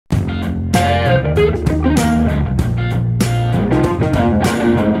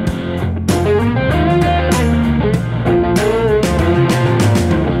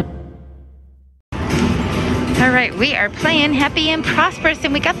we are playing Happy and Prosperous,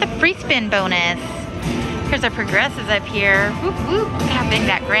 and we got the free spin bonus. Here's our progressives up here. Whoop, whoop. Look how big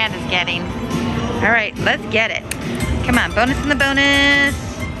that grand is getting. All right, let's get it. Come on, bonus in the bonus.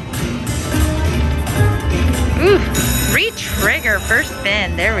 Ooh, re-trigger first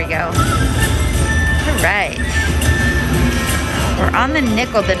spin. There we go. All right. We're on the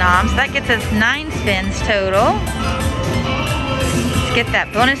nickel denom, so that gets us 9 spins total. Let's get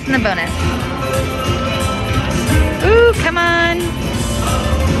that bonus in the bonus. Ooh, come on.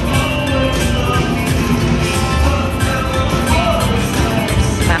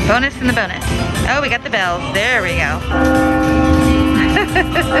 Come on, bonus in the bonus. Oh, we got the bells. There we go.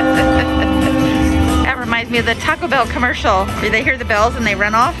 That reminds me of the Taco Bell commercial where they hear the bells and they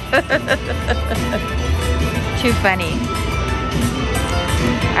run off. Too funny.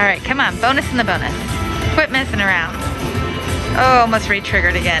 All right, come on, bonus in the bonus. Quit messing around. Oh, almost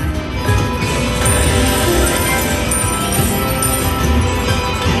re-triggered again.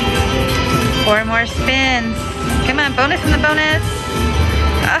 Four more spins. Come on, bonus in the bonus.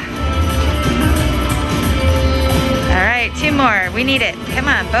 All right, 2 more. We need it. Come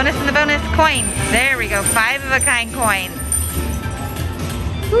on, bonus in the bonus. Coins. There we go. 5 of a kind coins.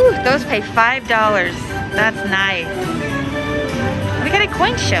 Whew, those pay $5. That's nice. We got a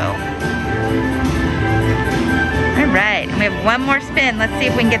coin show. All right, and we have 1 more spin. Let's see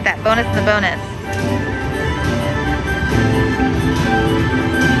if we can get that bonus in the bonus.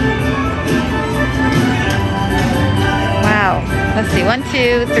 Wow. Let's see. 1,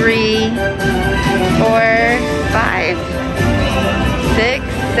 2, 3, 4, 5, 6,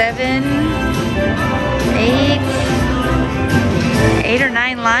 7, 8. 8 or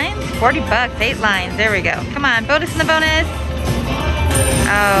 9 lines? 40 bucks, 8 lines. There we go. Come on, bonus in the bonus.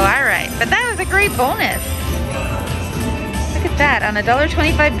 Oh, all right. But that was a great bonus. Look at that on a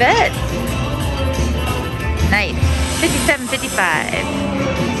 $1.25 bet. Nice.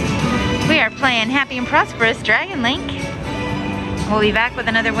 57.55. We are playing Happy and Prosperous Dragon Link. We'll be back with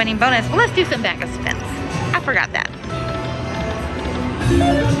another winning bonus. Well, let's do some backup spins. I forgot that.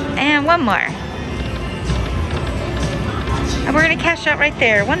 And 1 more. And we're gonna cash out right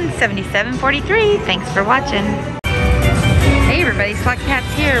there. 177.43. Thanks for watching. Hey everybody, Slot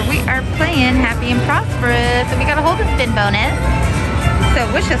Cats here. We are playing Happy and Prosperous, and we got a hold of spin bonus. So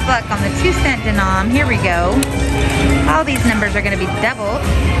wish us luck on the 2-cent denom. Here we go. All these numbers are gonna be doubled.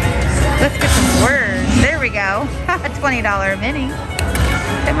 Let's get some words. There we go. $20 mini.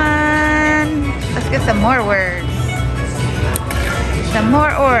 Come on. Let's get some more words. Some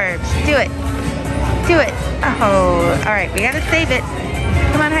more orbs. Do it. Do it. Oh, all right. We gotta save it.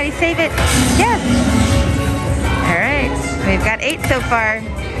 Come on, how do you save it? Yes. All right. We've got 8 so far.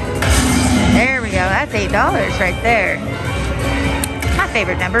 There we go. That's $8 right there. My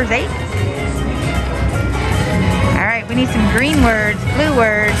favorite number is 8. All right. We need some green words, blue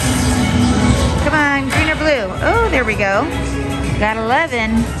words. Come on, green or blue. Oh, there we go. Got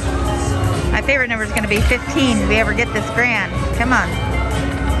 11. My favorite number is going to be 15 if we ever get this grand. Come on.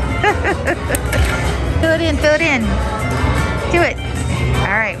 Fill it in, fill it in. Do it.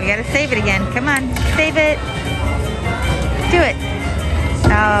 All right, we got to save it again. Come on, save it. Do it.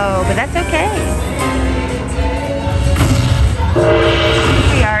 Oh, but that's okay.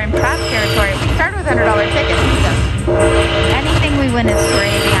 We are in prop territory. We started with $100 tickets, so anything we win is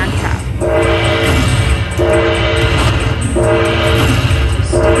gravy on top.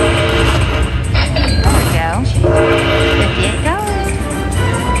 There we go.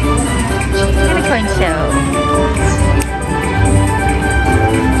 $58. And a coin show.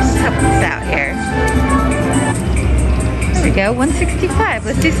 Let's help this out here. There we go. 165.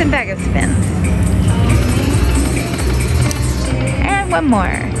 Let's do some backup spins. And 1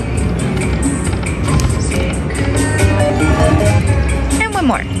 more. And 1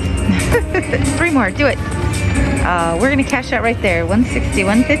 more. 3 more. Do it. We're gonna cash out right there.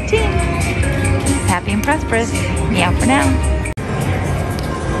 161.15. Happy and Prosperous. Meow for now.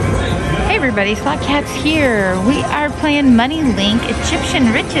 Hey everybody, Slot Cats here. We are playing Money Link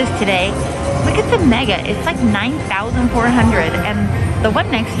Egyptian Riches today. Look at the mega. It's like 9,400, and the one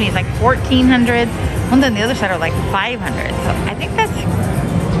next to me is like 1,400. Ones on the other side are like 500. So I think that's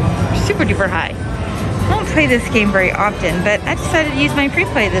super duper high. I don't play this game very often, but I decided to use my free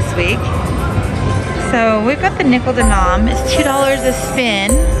play this week. So we've got the nickel denom. It's $2 a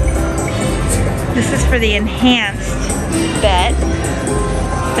spin. This is for the enhanced bet.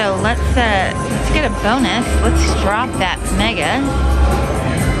 So let's get a bonus. Let's drop that mega.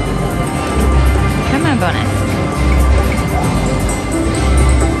 Come on, bonus.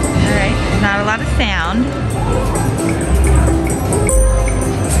 All right, not a lot of sound.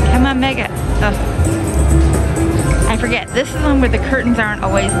 Come on, mega. Oh. curtains aren't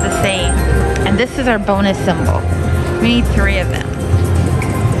always the same. And this is our bonus symbol. We need 3 of them.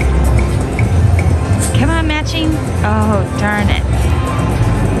 Come on, matching. Oh, darn it.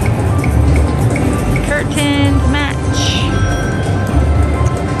 Curtains match.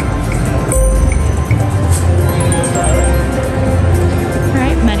 All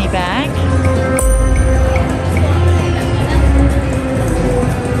right, money bag.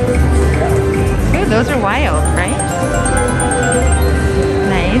 Ooh, those are wild, right?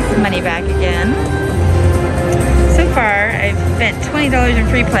 Nice, money bag again. So far, I've spent $20 in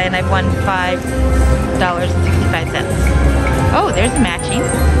free play and I've won $5.65. Oh, there's matching.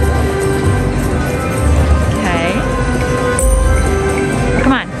 Okay.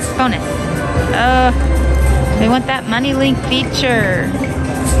 Come on, bonus. We want that money link feature.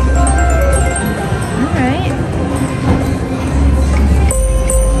 All right.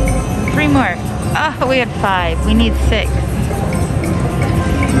 3 more. Oh, we had 5. We need 6.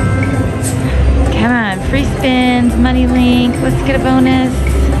 Come on, free spins, money link. Let's get a bonus.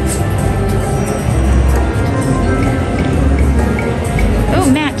 Oh,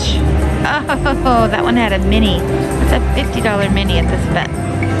 match. Oh, that one had a mini. It's a $50 mini at this bet.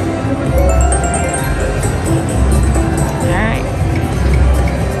 All right.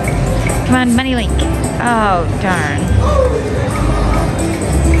 Come on, money link. Oh, darn.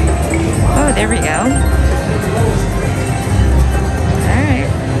 Oh, there we go. All right.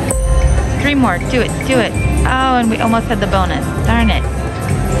 3 more. Do it. Do it. Oh, and we almost had the bonus. Darn it.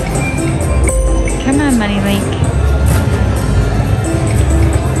 Come on, money link.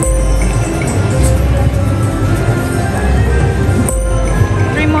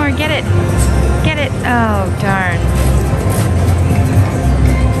 More, get it. Get it. Oh, darn.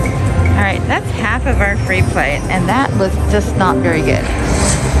 Alright, that's half of our free play, and that was just not very good.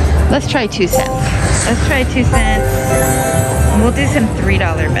 Let's try 2 cents. Let's try 2 cents. And we'll do some $3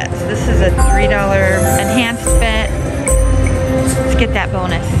 bets. This is a $3 enhanced bet. Let's get that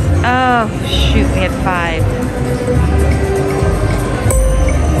bonus. Oh, shoot, we had 5.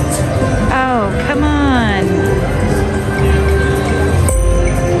 Oh, come on.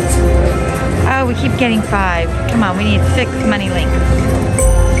 Oh, we keep getting 5. Come on, we need 6 money links.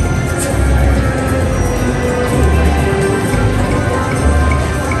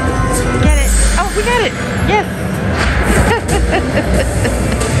 Get it. Oh, we got it. Yes.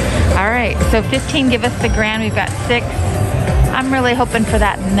 All right, so 15 give us the grand. We've got 6. I'm really hoping for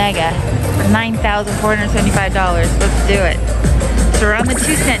that mega for $9,475. Let's do it. So we're on the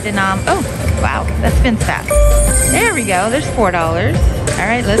 2 cent denom. Oh, wow, that spins fast. There we go. There's $4. All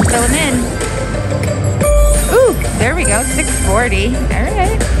right, let's fill them in. Ooh, there we go, 640. All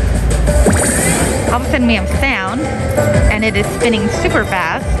right. All of a sudden we have sound, and it is spinning super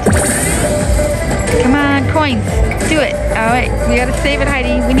fast. Come on, coins, do it. All right, we gotta save it,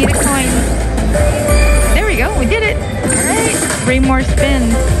 Heidi. We need a coin. There we go, we did it. All right, 3 more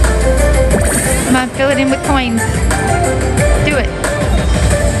spins. Come on, fill it in with coins. Do it.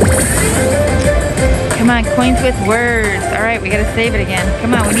 Come on, coins with words. All right, we gotta save it again.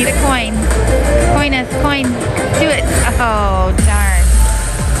 Come on, we need a coin. Coin us, coin. Do it. Oh, darn.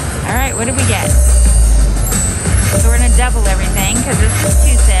 All right, what did we get? So we're gonna double everything because this is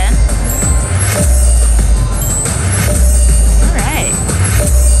 2 cents. All right.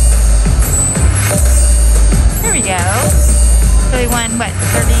 There we go. So we won, what,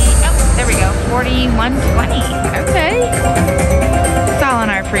 30? Oh, there we go, 41.20. Okay. It's all on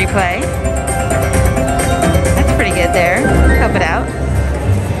our free play. Pretty good there. Help it out.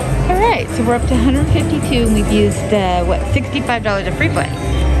 Alright, so we're up to 152 and we've used, what, $65 of free play.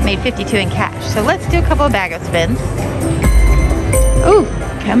 Made 52 in cash. So let's do a couple of bag of spins. Ooh,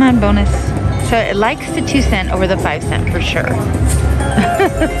 come on, bonus. So it likes the 2 cent over the 5 cent for sure.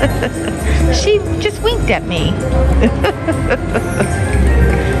 She just winked at me.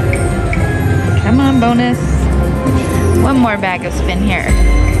 Come on, bonus. 1 more bag of spin here.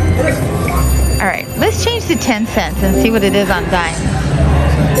 Alright, let's change to 10 cents and see what it is on dimes.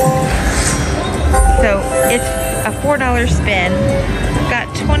 So it's a $4 spin. Got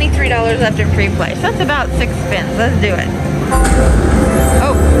 $23 left in free play. So that's about 6 spins. Let's do it.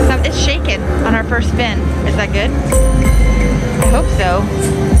 Oh, so it's shaking on our first spin. Is that good? I hope so.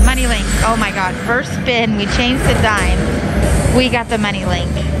 Money link. Oh my god. First spin, we changed to dimes. We got the money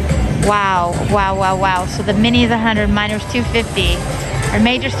link. Wow. Wow, wow, wow. So the mini is 100, minor's 250. Our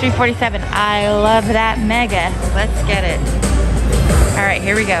major's 347. I love that mega. Let's get it. All right,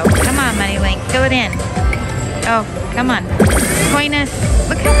 here we go. Come on, money link. Fill it in. Oh, come on. Coin us.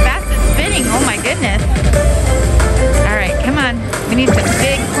 Look how fast it's spinning. Oh my goodness. All right, come on. We need some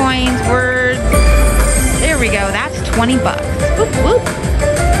big coins, words. There we we go. That's 20 bucks. Whoop, whoop.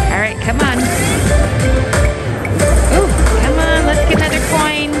 All right, come on. Ooh, come on. Let's get another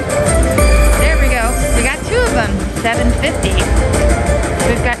coin. There we go. We got 2 of them. $7.50.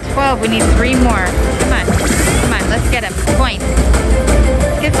 We've got 12. We need 3 more. Come on. Come on. Let's get them. Coin.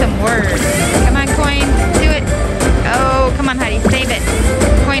 Let's get some words. Come on, coin. Do it. Oh, come on, Heidi. Save it.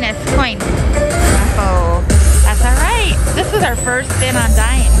 Coin us. Coin. Oh, that's all right. This was our first spin on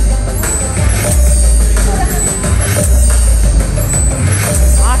dime.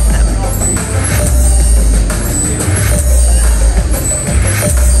 Awesome.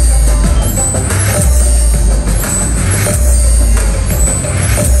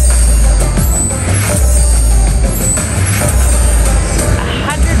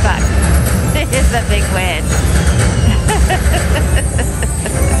 $100. This is a big win.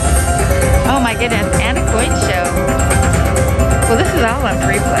 Oh my goodness, and a coin show. Well, this is all on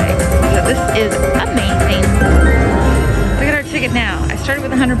free play, so this is amazing. Look at our ticket now. I started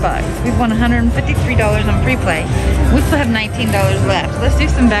with $100. We've won $153 on free play. We still have $19 left. Let's do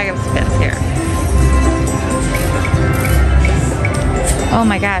some bag of spins here. Oh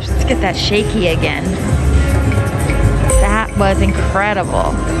my gosh, let's get that shaky again. That was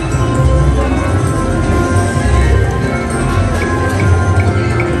incredible.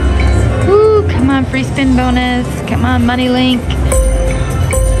 Woo, come on, free spin bonus. Come on, money link.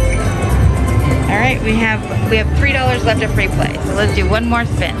 All right, we have $3 left of free play. So let's do one more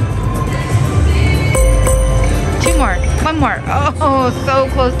spin. 2 more, 1 more. Oh, so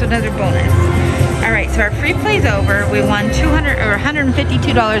close to another bonus. All right, so our free play's over. We won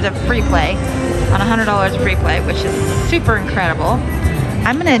 $152 of free play on $100 of free play, which is super incredible.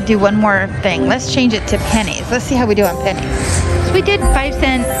 I'm gonna do one more thing. Let's change it to pennies. Let's see how we do on pennies. So we did 5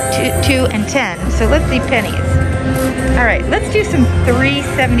 cent, 2, and 10. So let's see pennies. All right, let's do some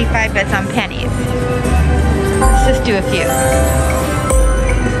 3.75 bets on pennies. Let's just do a few.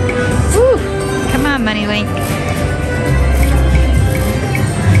 Woo! Come on, money link.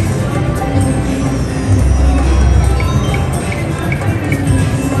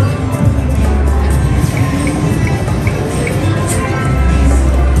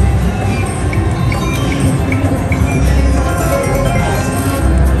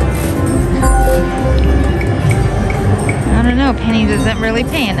 I don't know, pennies isn't really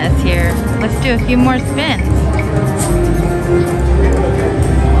paying us here. Let's do a few more spins.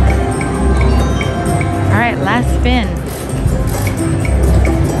 All right, last spin.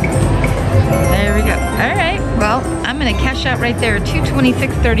 There we go. All right, well, I'm gonna cash out right there,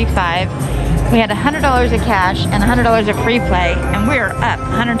 $226.35. We had $100 of cash and $100 of free play, and we're up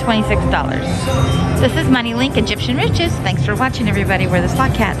 $126. This is Money Link Egyptian Riches. Thanks for watching, everybody. We're the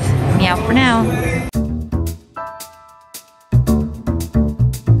Slot Cats. Meow for now.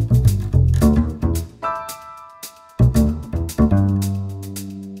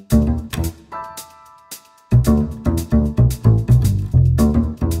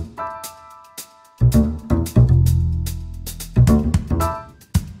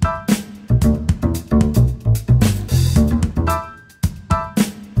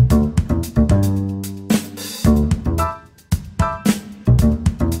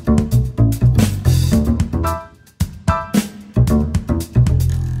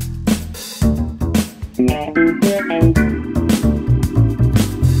 Yeah.